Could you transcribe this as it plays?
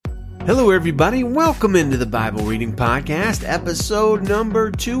Hello, everybody. Welcome into the Bible Reading Podcast, episode number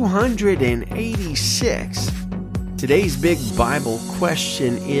 286. Today's big Bible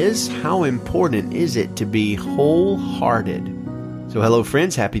question is, how important is it to be wholehearted? So hello,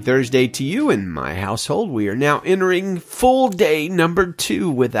 friends. Happy Thursday to you and my household. We are now entering full day number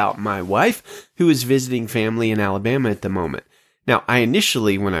 2 without my wife, who is visiting family in Alabama at the moment. Now, I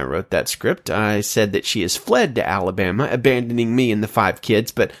initially, when I wrote that script, I said that she has fled to Alabama, abandoning me and the 5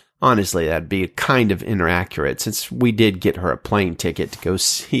 kids, but honestly, that'd be kind of inaccurate since we did get her a plane ticket to go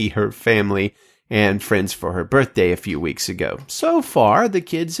see her family and friends for her birthday a few weeks ago. So far, the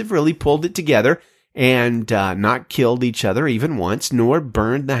kids have really pulled it together and not killed each other even once, nor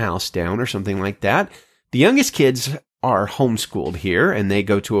burned the house down or something like that. The youngest kids are homeschooled here, and they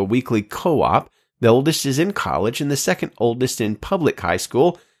go to a weekly co-op. The oldest is in college, and the second oldest in public high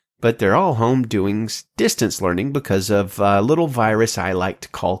school. But they're all home doing distance learning because of a little virus I like to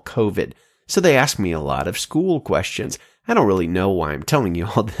call COVID. So they ask me a lot of school questions. I don't really know why I'm telling you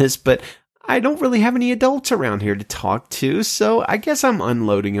all this, but I don't really have any adults around here to talk to, so I guess I'm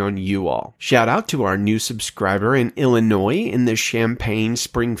unloading on you all. Shout out to our new subscriber in Illinois in the Champaign,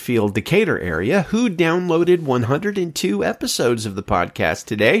 Springfield, Decatur area who downloaded 102 episodes of the podcast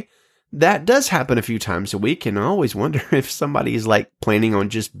today. That does happen a few times a week, and I always wonder if somebody is planning on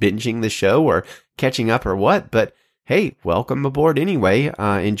just binging the show or catching up or what. But hey, welcome aboard anyway.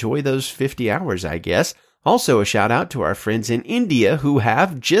 Enjoy those 50 hours, I guess. Also, a shout out to our friends in India who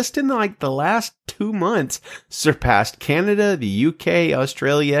have just in the last 2 months surpassed Canada, the UK,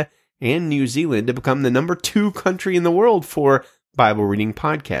 Australia, and New Zealand to become the number 2 country in the world for Bible Reading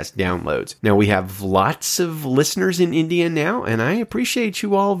Podcast downloads. Now, we have lots of listeners in India now, and I appreciate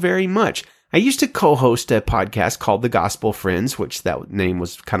you all very much. I used to co-host a podcast called The Gospel Friends, which that name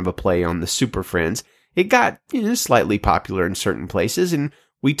was kind of a play on the Super Friends. It got slightly popular in certain places, and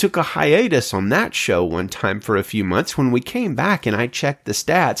we took a hiatus on that show one time for a few months. When we came back and I checked the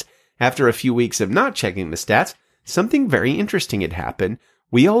stats, after a few weeks of not checking the stats, something very interesting had happened.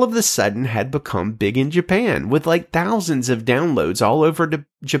 We all of a sudden had become big in Japan with thousands of downloads all over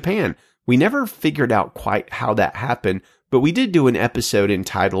Japan. We never figured out quite how that happened, but we did do an episode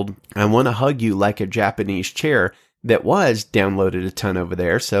entitled, I Want to Hug You Like a Japanese Chair, that was downloaded a ton over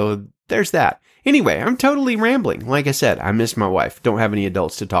there, so there's that. Anyway, I'm totally rambling. Like I said, I miss my wife. Don't have any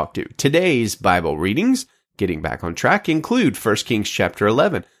adults to talk to. Today's Bible readings, getting back on track, include 1 Kings chapter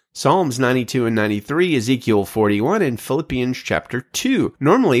 11, Psalms 92 and 93, Ezekiel 41, and Philippians chapter 2.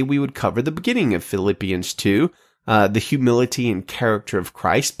 Normally, we would cover the beginning of Philippians 2, the humility and character of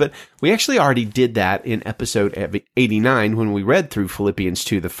Christ, but we actually already did that in episode 89 when we read through Philippians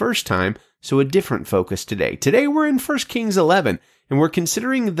 2 the first time, so a different focus today. Today, we're in 1 Kings 11, and we're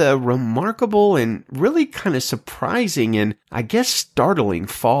considering the remarkable and really kind of surprising and, I guess, startling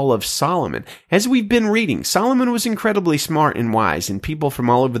fall of Solomon. As we've been reading, Solomon was incredibly smart and wise, and people from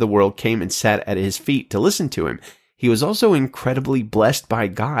all over the world came and sat at his feet to listen to him. He was also incredibly blessed by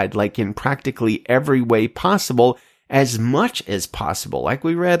God, in practically every way possible, as much as possible. Like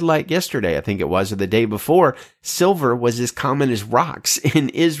we read yesterday, I think it was, or the day before, silver was as common as rocks in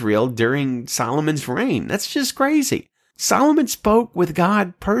Israel during Solomon's reign. That's just crazy. Solomon spoke with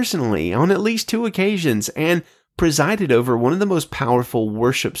God personally on at least 2 occasions and presided over one of the most powerful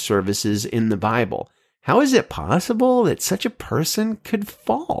worship services in the Bible. How is it possible that such a person could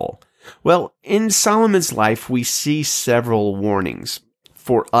fall? Well, in Solomon's life, we see several warnings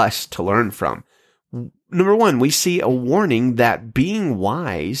for us to learn from. Number 1, we see a warning that being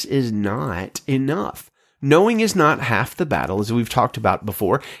wise is not enough. Knowing is not half the battle, as we've talked about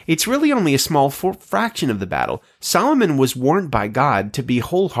before. It's really only a small fraction of the battle. Solomon was warned by God to be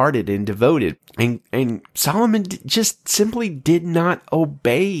wholehearted and devoted, and Solomon just simply did not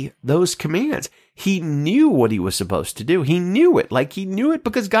obey those commands. He knew what he was supposed to do. He knew it, he knew it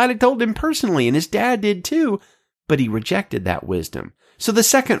because God had told him personally, and his dad did too, but he rejected that wisdom. So the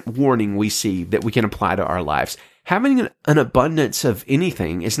second warning we see that we can apply to our lives: having an abundance of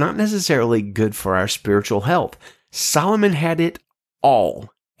anything is not necessarily good for our spiritual health. Solomon had it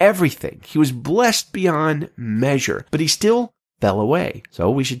all, everything. He was blessed beyond measure, but he still fell away. So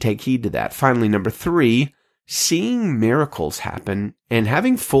we should take heed to that. Finally, number 3, seeing miracles happen and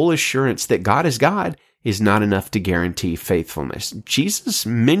having full assurance that God is God is not enough to guarantee faithfulness. Jesus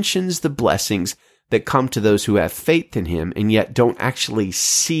mentions the blessings that come to those who have faith in him and yet don't actually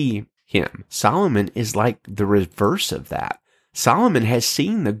see him. Solomon is the reverse of that. Solomon has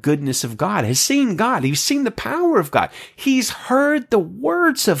seen the goodness of God, has seen God. He's seen the power of God. He's heard the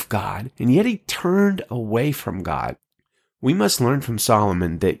words of God, and yet he turned away from God. We must learn from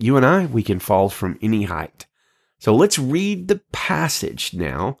Solomon that you and I, we can fall from any height. So let's read the passage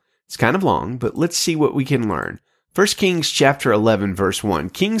now. It's kind of long, but let's see what we can learn. 1 Kings chapter 11, verse 1.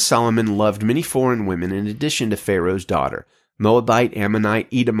 King Solomon loved many foreign women in addition to Pharaoh's daughter, Moabite, Ammonite,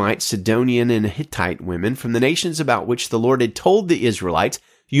 Edomite, Sidonian, and Hittite women from the nations about which the Lord had told the Israelites,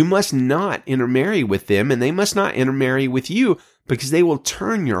 you must not intermarry with them, and they must not intermarry with you, because they will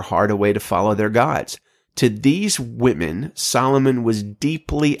turn your heart away to follow their gods. To these women, Solomon was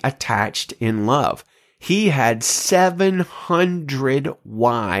deeply attached in love. He had 700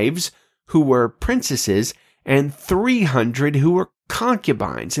 wives who were princesses and 300 who were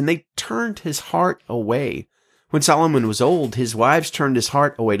concubines, and they turned his heart away. When Solomon was old, his wives turned his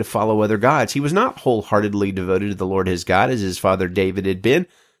heart away to follow other gods. He was not wholeheartedly devoted to the Lord his God as his father David had been.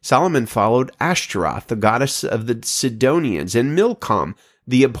 Solomon followed Ashtaroth, the goddess of the Sidonians, and Milcom,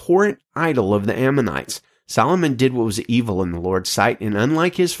 the abhorrent idol of the Ammonites. Solomon did what was evil in the Lord's sight, and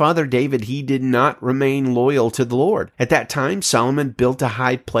unlike his father David, he did not remain loyal to the Lord. At that time, Solomon built a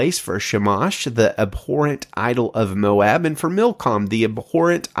high place for Shamash, the abhorrent idol of Moab, and for Milcom, the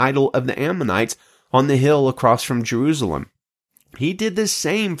abhorrent idol of the Ammonites, on the hill across from Jerusalem. He did the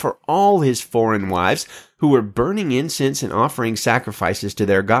same for all his foreign wives who were burning incense and offering sacrifices to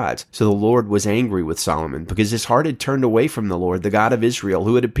their gods. So the Lord was angry with Solomon because his heart had turned away from the Lord, the God of Israel,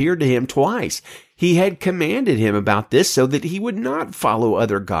 who had appeared to him twice. He had commanded him about this so that he would not follow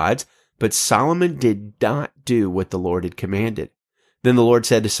other gods, but Solomon did not do what the Lord had commanded. Then the Lord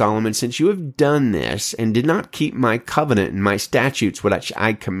said to Solomon, since you have done this and did not keep my covenant and my statutes which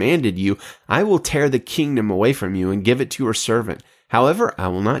I commanded you, I will tear the kingdom away from you and give it to your servant. However, I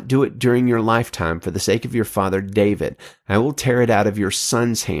will not do it during your lifetime for the sake of your father David. I will tear it out of your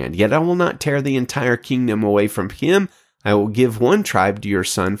son's hand. Yet I will not tear the entire kingdom away from him. I will give one tribe to your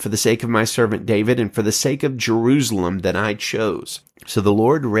son for the sake of my servant David and for the sake of Jerusalem that I chose. So the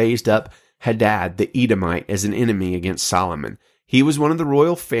Lord raised up Hadad the Edomite as an enemy against Solomon. He was one of the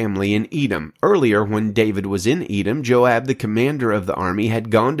royal family in Edom. Earlier, when David was in Edom, Joab, the commander of the army, had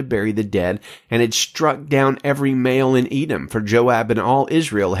gone to bury the dead and had struck down every male in Edom, for Joab and all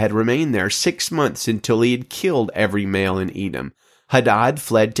Israel had remained there 6 months until he had killed every male in Edom. Hadad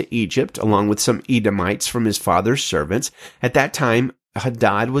fled to Egypt, along with some Edomites from his father's servants. At that time,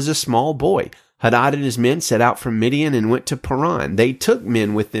 Hadad was a small boy. Hadad and his men set out from Midian and went to Paran. They took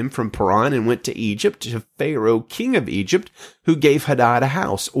men with them from Paran and went to Egypt, to Pharaoh, king of Egypt, who gave Hadad a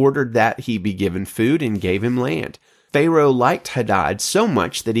house, ordered that he be given food, and gave him land. Pharaoh liked Hadad so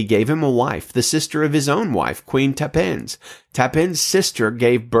much that he gave him a wife, the sister of his own wife, Queen Tapens. Tapens' sister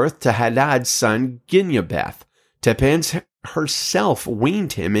gave birth to Hadad's son, Ginyabeth. Tapens herself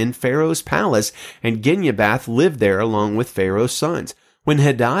weaned him in Pharaoh's palace, and Ginyabeth lived there along with Pharaoh's sons. When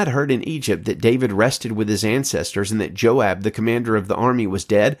Hadad heard in Egypt that David rested with his ancestors and that Joab, the commander of the army, was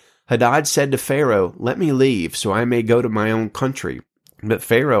dead, Hadad said to Pharaoh, let me leave so I may go to my own country. But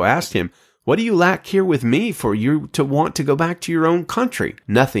Pharaoh asked him, what do you lack here with me for you to want to go back to your own country?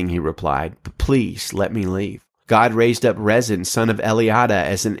 Nothing, he replied, but please let me leave. God raised up Rezin, son of Eliada,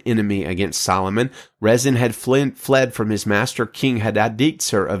 as an enemy against Solomon. Rezin had fled from his master King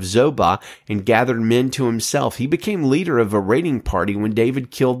Hadadezer of Zobah and gathered men to himself. He became leader of a raiding party when David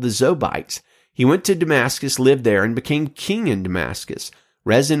killed the Zobites. He went to Damascus, lived there, and became king in Damascus.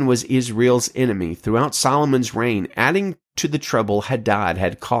 Rezin was Israel's enemy throughout Solomon's reign, adding to the trouble Hadad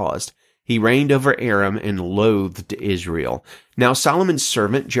had caused. He reigned over Aram and loathed Israel. Now Solomon's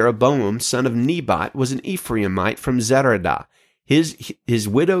servant Jeroboam, son of Nebat, was an Ephraimite from Zeradah. His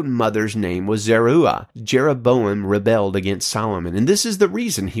widowed mother's name was Zeruiah. Jeroboam rebelled against Solomon, and this is the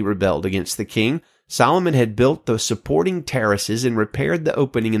reason he rebelled against the king. Solomon had built the supporting terraces and repaired the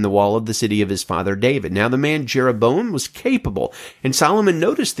opening in the wall of the city of his father David. Now the man Jeroboam was capable, and Solomon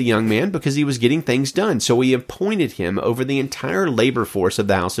noticed the young man because he was getting things done, so he appointed him over the entire labor force of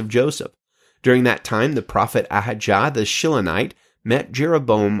the house of Joseph. During that time, the prophet Ahijah the Shilonite met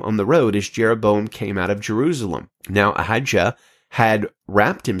Jeroboam on the road as Jeroboam came out of Jerusalem. Now Ahijah had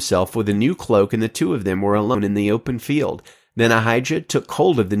wrapped himself with a new cloak, and the two of them were alone in the open field. Then Ahijah took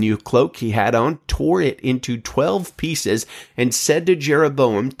hold of the new cloak he had on, tore it into 12 pieces, and said to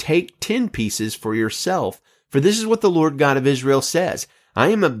Jeroboam, take 10 pieces for yourself, for this is what the Lord God of Israel says. I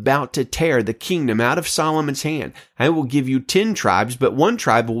am about to tear the kingdom out of Solomon's hand. I will give you 10 tribes, but 1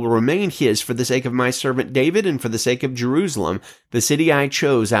 tribe will remain his for the sake of my servant David and for the sake of Jerusalem, the city I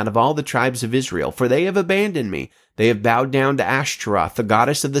chose out of all the tribes of Israel. For they have abandoned me. They have bowed down to Ashtaroth, the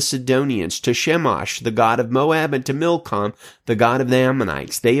goddess of the Sidonians, to Shemash, the god of Moab, and to Milcom, the god of the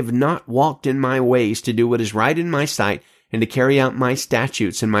Ammonites. They have not walked in my ways to do what is right in my sight and to carry out my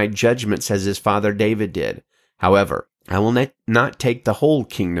statutes and my judgments as his father David did. However, I will not take the whole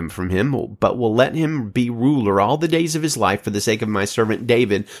kingdom from him, but will let him be ruler all the days of his life for the sake of my servant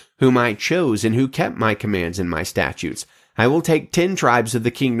David, whom I chose and who kept my commands and my statutes. I will take 10 tribes of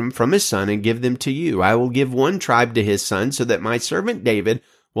the kingdom from his son and give them to you. I will give 1 tribe to his son, so that my servant David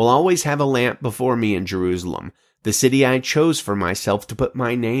will always have a lamp before me in Jerusalem, the city I chose for myself to put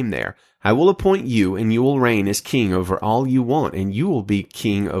my name there. I will appoint you, and you will reign as king over all you want, and you will be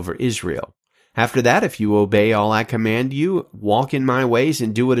king over Israel. After that, if you obey all I command you, walk in my ways,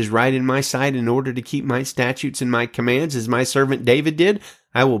 and do what is right in my sight in order to keep my statutes and my commands as my servant David did,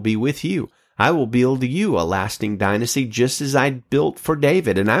 I will be with you. I will build you a lasting dynasty just as I built for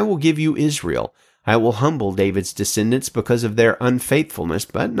David, and I will give you Israel. I will humble David's descendants because of their unfaithfulness,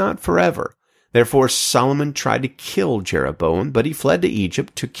 but not forever. Therefore Solomon tried to kill Jeroboam, but he fled to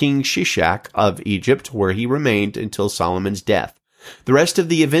Egypt, to King Shishak of Egypt, where he remained until Solomon's death. The rest of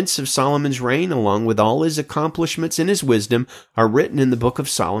the events of Solomon's reign, along with all his accomplishments and his wisdom, are written in the book of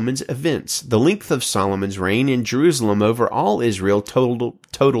Solomon's events. The length of Solomon's reign in Jerusalem over all Israel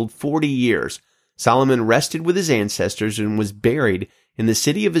totaled 40 years. Solomon rested with his ancestors and was buried in the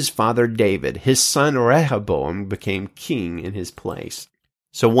city of his father David. His son Rehoboam became king in his place.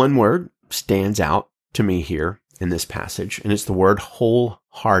 So one word stands out to me here in this passage, and it's the word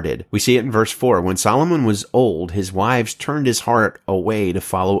wholehearted. We see it in verse 4. When Solomon was old, his wives turned his heart away to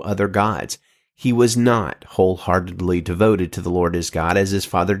follow other gods. He was not wholeheartedly devoted to the Lord his God as his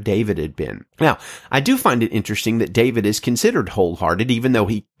father David had been. Now, I do find it interesting that David is considered wholehearted even though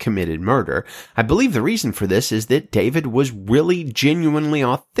he committed murder. I believe the reason for this is that David was really genuinely,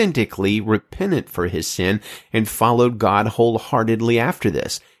 authentically repentant for his sin and followed God wholeheartedly after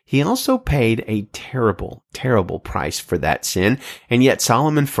this. He also paid a terrible, terrible price for that sin, and yet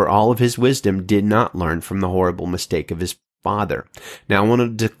Solomon, for all of his wisdom, did not learn from the horrible mistake of his father. Now, I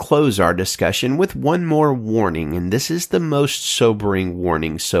wanted to close our discussion with one more warning, and this is the most sobering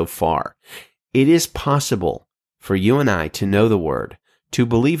warning so far. It is possible for you and I to know the Word, to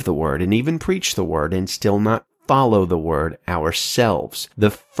believe the Word, and even preach the Word, and still not follow the Word ourselves.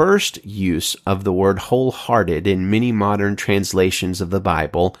 The first use of the word wholehearted in many modern translations of the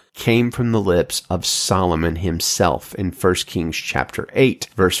Bible came from the lips of Solomon himself in 1 Kings chapter 8,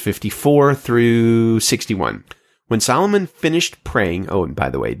 verse 54 through 61. When Solomon finished praying, oh, and by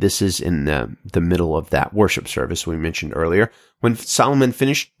the way, this is in the middle of that worship service we mentioned earlier. When Solomon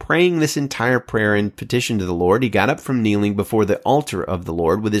finished praying this entire prayer and petition to the Lord, he got up from kneeling before the altar of the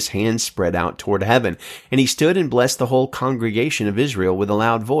Lord with his hands spread out toward heaven. And he stood and blessed the whole congregation of Israel with a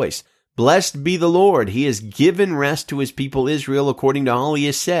loud voice. Blessed be the Lord. He has given rest to his people Israel according to all he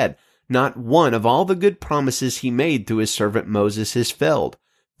has said. Not one of all the good promises he made through his servant Moses has failed.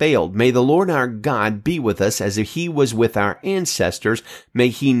 May the Lord our God be with us as if he was with our ancestors. May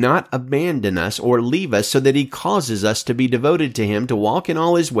he not abandon us or leave us, so that he causes us to be devoted to him, to walk in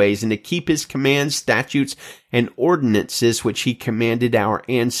all his ways, and to keep his commands, statutes, and ordinances which he commanded our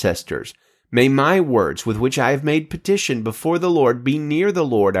ancestors. May my words with which I have made petition before the Lord be near the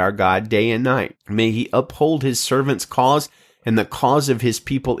Lord our God day and night. May he uphold his servant's cause and the cause of his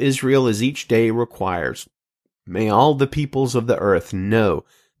people Israel as each day requires. May all the peoples of the earth know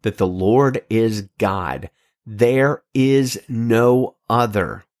that the Lord is God. There is no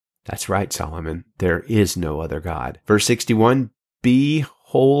other. That's right, Solomon. There is no other God. Verse 61, be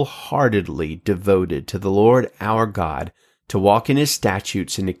wholeheartedly devoted to the Lord our God, to walk in his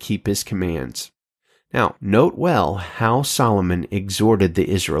statutes and to keep his commands. Now, note well how Solomon exhorted the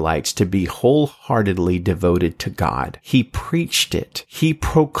Israelites to be wholeheartedly devoted to God. He preached it. He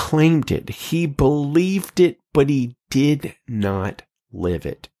proclaimed it. He believed it, but he did not live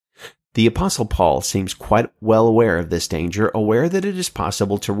it. The Apostle Paul seems quite well aware of this danger, aware that it is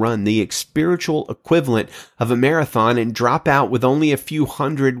possible to run the spiritual equivalent of a marathon and drop out with only a few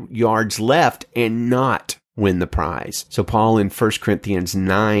hundred yards left and not win the prize. So Paul in 1 Corinthians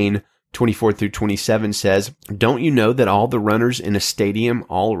 9:24 through 27 says, don't you know that all the runners in a stadium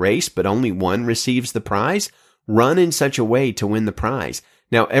all race, but only one receives the prize? Run in such a way to win the prize.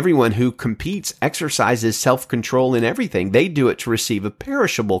 Now, everyone who competes exercises self-control in everything. They do it to receive a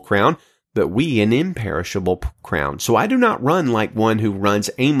perishable crown, but we an imperishable crown. So I do not run like one who runs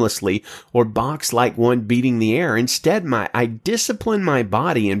aimlessly or box like one beating the air. Instead, I discipline my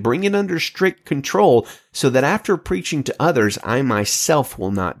body and bring it under strict control so that after preaching to others, I myself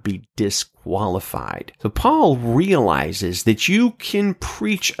will not be disqualified. So Paul realizes that you can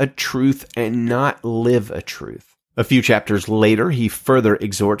preach a truth and not live a truth. A few chapters later, he further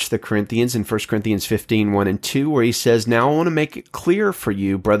exhorts the Corinthians in 1 Corinthians 15:1 and 2, where he says, now I want to make it clear for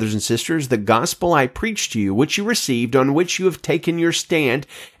you, brothers and sisters, the gospel I preached to you, which you received, on which you have taken your stand,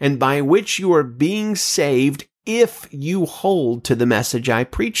 and by which you are being saved, if you hold to the message I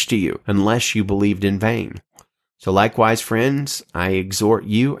preached to you, unless you believed in vain. So likewise, friends, I exhort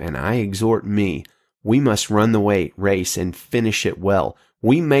you and I exhort me. We must run the race and finish it well.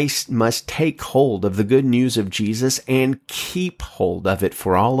 We must take hold of the good news of Jesus and keep hold of it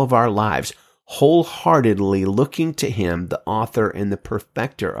for all of our lives, wholeheartedly looking to Him, the author and the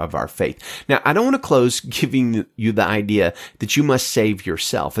perfecter of our faith. Now, I don't want to close giving you the idea that you must save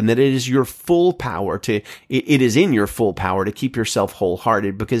yourself and that it is in your full power to keep yourself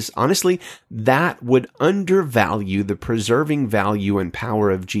wholehearted, because honestly, that would undervalue the preserving value and power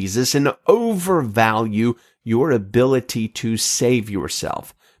of Jesus and overvalue your ability to save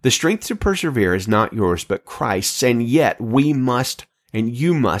yourself. The strength to persevere is not yours, but Christ's, and yet we must and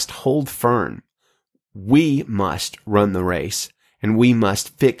you must hold firm. We must run the race, and we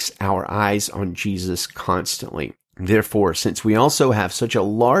must fix our eyes on Jesus constantly. Therefore, since we also have such a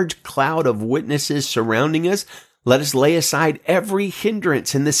large cloud of witnesses surrounding us, let us lay aside every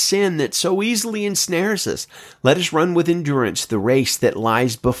hindrance and the sin that so easily ensnares us. Let us run with endurance the race that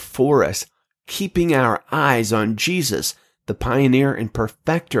lies before us, keeping our eyes on Jesus, the pioneer and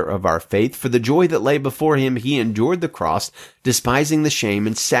perfecter of our faith. For the joy that lay before Him, He endured the cross, despising the shame,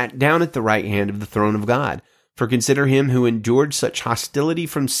 and sat down at the right hand of the throne of God. For consider Him who endured such hostility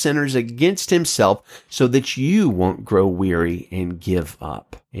from sinners against Himself, so that you won't grow weary and give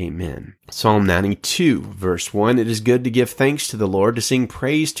up. Amen. Psalm 92, verse 1. It is good to give thanks to the Lord, to sing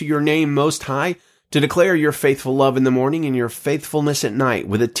praise to your name most high, to declare your faithful love in the morning and your faithfulness at night,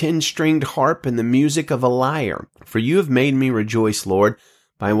 with a 10-stringed harp and the music of a lyre. For you have made me rejoice, Lord,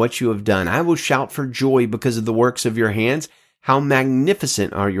 by what you have done. I will shout for joy because of the works of your hands. How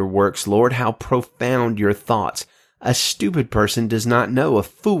magnificent are your works, Lord, how profound your thoughts. A stupid person does not know, a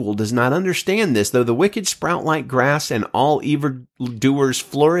fool does not understand this. Though the wicked sprout like grass and all evildoers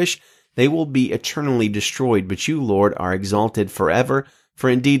flourish, they will be eternally destroyed. But you, Lord, are exalted forever. For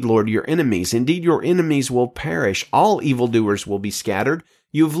indeed, Lord, your enemies will perish. All evildoers will be scattered.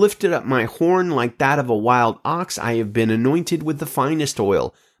 You have lifted up my horn like that of a wild ox. I have been anointed with the finest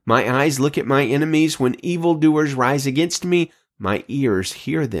oil. My eyes look at my enemies. When evildoers rise against me, my ears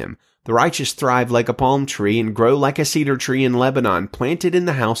hear them. The righteous thrive like a palm tree and grow like a cedar tree in Lebanon, planted in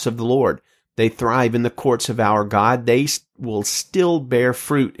the house of the Lord. They thrive in the courts of our God. They will still bear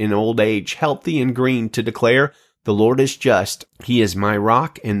fruit in old age, healthy and green, to declare, the Lord is just. He is my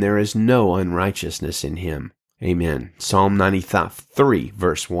rock, and there is no unrighteousness in Him. Amen. Psalm 93,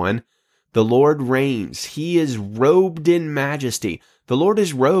 verse 1. The Lord reigns. He is robed in majesty. The Lord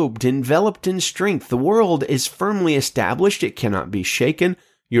is robed, enveloped in strength. The world is firmly established. It cannot be shaken.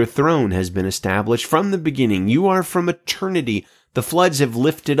 Your throne has been established from the beginning. You are from eternity. The floods have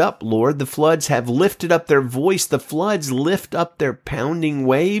lifted up, Lord. The floods have lifted up their voice. The floods lift up their pounding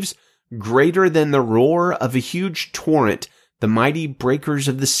waves. Greater than the roar of a huge torrent, the mighty breakers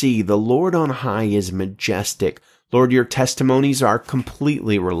of the sea. The Lord on high is majestic. Lord, your testimonies are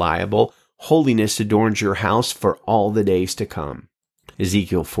completely reliable. Holiness adorns your house for all the days to come.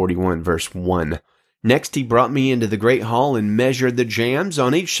 Ezekiel 41, verse 1. Next he brought me into the great hall and measured the jambs.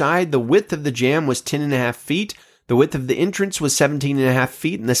 On each side, the width of the jamb was 10.5 feet. The width of the entrance was 17.5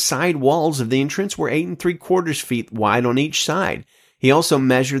 feet, and the side walls of the entrance were 8 3/4 feet wide on each side. He also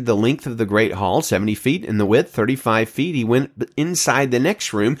measured the length of the great hall, 70 feet, and the width, 35 feet. He went inside the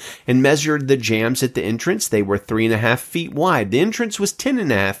next room and measured the jambs at the entrance. They were 3.5 feet wide. The entrance was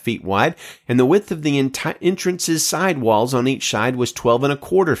 10.5 feet wide, and the width of the entrance's side walls on each side was 12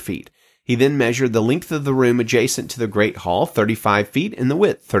 1/4 feet. He then measured the length of the room adjacent to the great hall, 35 feet, and the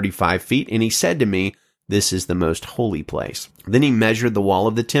width, 35 feet, and he said to me, this is the most holy place. Then he measured the wall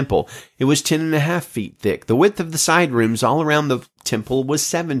of the temple. It was 10.5 feet thick. The width of the side rooms all around the temple was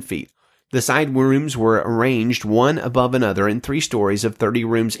 7 feet. The side rooms were arranged one above another in 3 stories of 30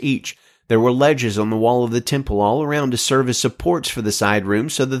 rooms each. There were ledges on the wall of the temple all around to serve as supports for the side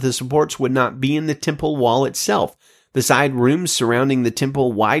rooms so that the supports would not be in the temple wall itself. The side rooms surrounding the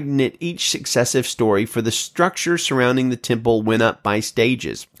temple widened at each successive story, for the structure surrounding the temple went up by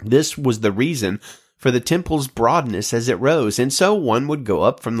stages. This was the reason for the temple's broadness as it rose, and so one would go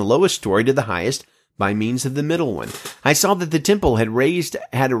up from the lowest story to the highest by means of the middle one. I saw that the temple had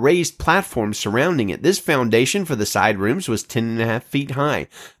a raised platform surrounding it. This foundation for the side rooms was 10.5 feet high.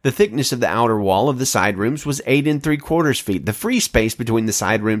 The thickness of the outer wall of the side rooms was 8 3/4 feet. The free space between the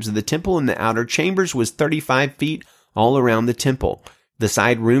side rooms of the temple and the outer chambers was 35 feet all around the temple. The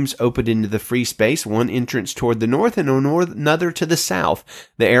side rooms opened into the free space, one entrance toward the north and another to the south.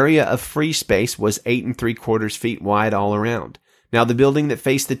 The area of free space was 8 3/4 feet wide all around. Now the building that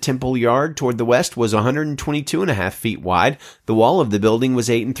faced the temple yard toward the west was 122.5 feet wide. The wall of the building was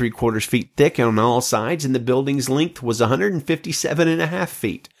 8 3/4 feet thick on all sides, and the building's length was 157.5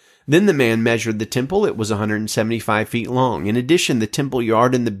 feet. Then the man measured the temple. It was 175 feet long. In addition, the temple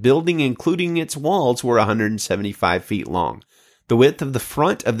yard and the building, including its walls, were 175 feet long. The width of the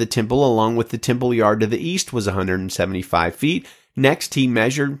front of the temple, along with the temple yard to the east, was 175 feet. Next, he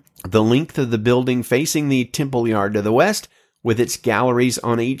measured the length of the building facing the temple yard to the west, with its galleries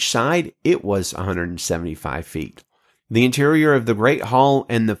on each side. It was 175 feet. The interior of the great hall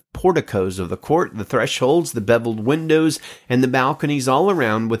and the porticos of the court, the thresholds, the beveled windows, and the balconies all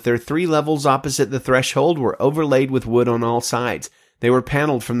around, with their 3 levels opposite the threshold, were overlaid with wood on all sides. They were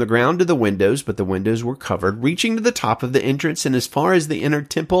paneled from the ground to the windows, but the windows were covered, reaching to the top of the entrance and as far as the inner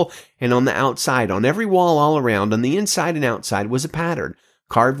temple, and on the outside, on every wall all around, on the inside and outside, was a pattern.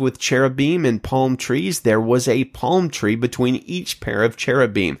 Carved with cherubim and palm trees, there was a palm tree between each pair of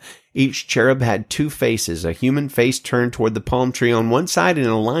cherubim. Each cherub had 2 faces, a human face turned toward the palm tree on one side and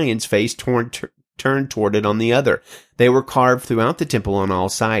a lion's face turned toward it on the other. They were carved throughout the temple on all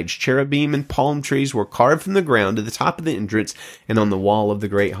sides. Cherubim and palm trees were carved from the ground to the top of the entrance and on the wall of the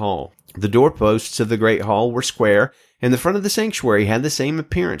great hall. The doorposts of the great hall were square, and the front of the sanctuary had the same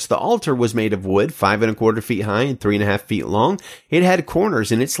appearance. The altar was made of wood, 5 1/4 feet high and 3.5 feet long. It had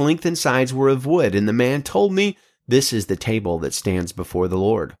corners, and its length and sides were of wood. And the man told me, "This is the table that stands before the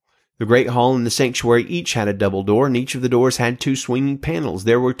Lord." The great hall and the sanctuary each had a double door, and each of the doors had 2 swinging panels.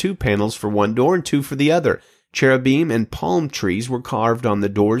 There were 2 panels for one door and 2 for the other. Cherubim and palm trees were carved on the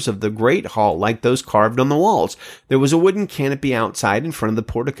doors of the great hall, like those carved on the walls. There was a wooden canopy outside in front of the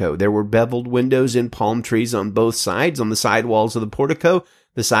portico. There were beveled windows and palm trees on both sides, on the side walls of the portico,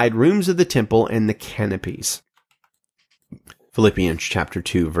 the side rooms of the temple, and the canopies. Philippians chapter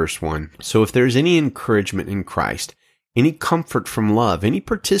 2, verse 1. So if there is any encouragement in Christ, any comfort from love, any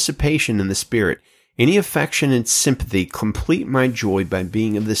participation in the Spirit, any affection and sympathy, complete my joy by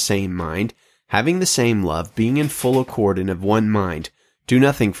being of the same mind, having the same love, being in full accord and of one mind. Do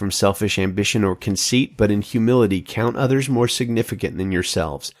nothing from selfish ambition or conceit, but in humility count others more significant than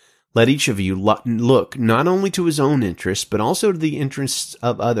yourselves. Let each of you look not only to his own interests, but also to the interests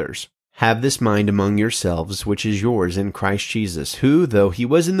of others. Have this mind among yourselves, which is yours in Christ Jesus, who, though he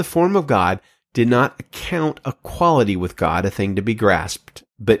was in the form of God, did not account equality with God a thing to be grasped,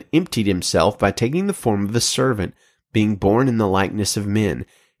 but emptied himself by taking the form of a servant, being born in the likeness of men.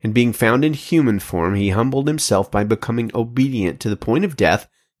 And being found in human form, he humbled himself by becoming obedient to the point of death,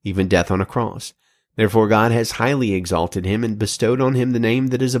 even death on a cross. Therefore God has highly exalted him and bestowed on him the name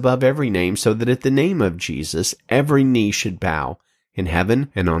that is above every name, so that at the name of Jesus every knee should bow, in heaven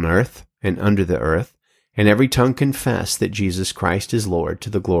and on earth and under the earth, and every tongue confess that Jesus Christ is Lord, to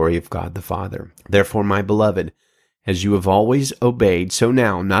the glory of God the Father. Therefore, my beloved, as you have always obeyed, so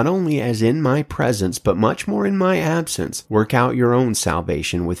now, not only as in my presence, but much more in my absence, work out your own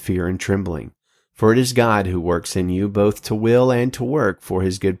salvation with fear and trembling. For it is God who works in you both to will and to work for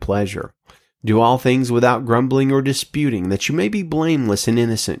his good pleasure. Do all things without grumbling or disputing, that you may be blameless and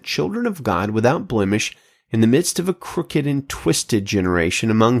innocent, children of God without blemish, in the midst of a crooked and twisted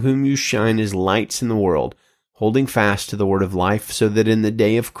generation, among whom you shine as lights in the world, holding fast to the word of life, so that in the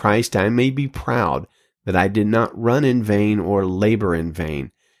day of Christ I may be proud that I did not run in vain or labor in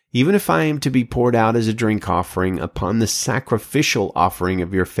vain. Even if I am to be poured out as a drink offering upon the sacrificial offering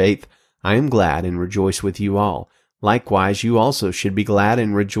of your faith, I am glad and rejoice with you all. Likewise, you also should be glad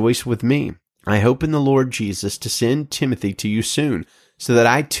and rejoice with me. I hope in the Lord Jesus to send Timothy to you soon, so that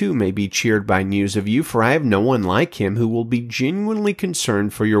I too may be cheered by news of you, for I have no one like him who will be genuinely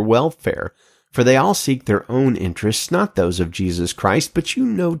concerned for your welfare. For they all seek their own interests, not those of Jesus Christ. But you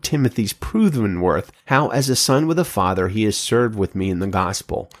know Timothy's proven worth, how as a son with a father he has served with me in the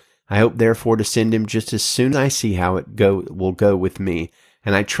gospel. I hope therefore to send him just as soon as I see how it will go with me,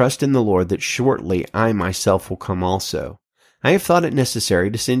 and I trust in the Lord that shortly I myself will come also. I have thought it necessary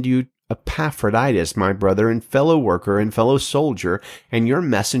to send you Epaphroditus, my brother and fellow worker and fellow soldier, and your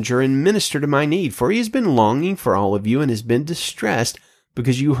messenger and minister to my need, for he has been longing for all of you and has been distressed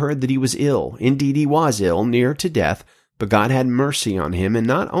because you heard that he was ill. Indeed, he was ill, near to death, but God had mercy on him, and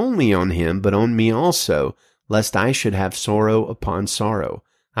not only on him, but on me also, lest I should have sorrow upon sorrow.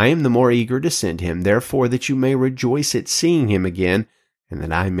 I am the more eager to send him, therefore, that you may rejoice at seeing him again, and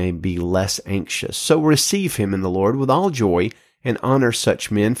that I may be less anxious. So receive him in the Lord with all joy, and honor such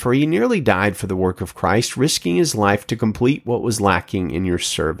men, for he nearly died for the work of Christ, risking his life to complete what was lacking in your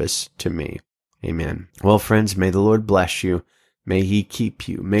service to me. Amen. Well, friends, may the Lord bless you. May he keep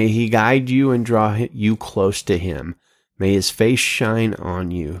you. May he guide you and draw you close to him. May his face shine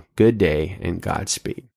on you. Good day and Godspeed.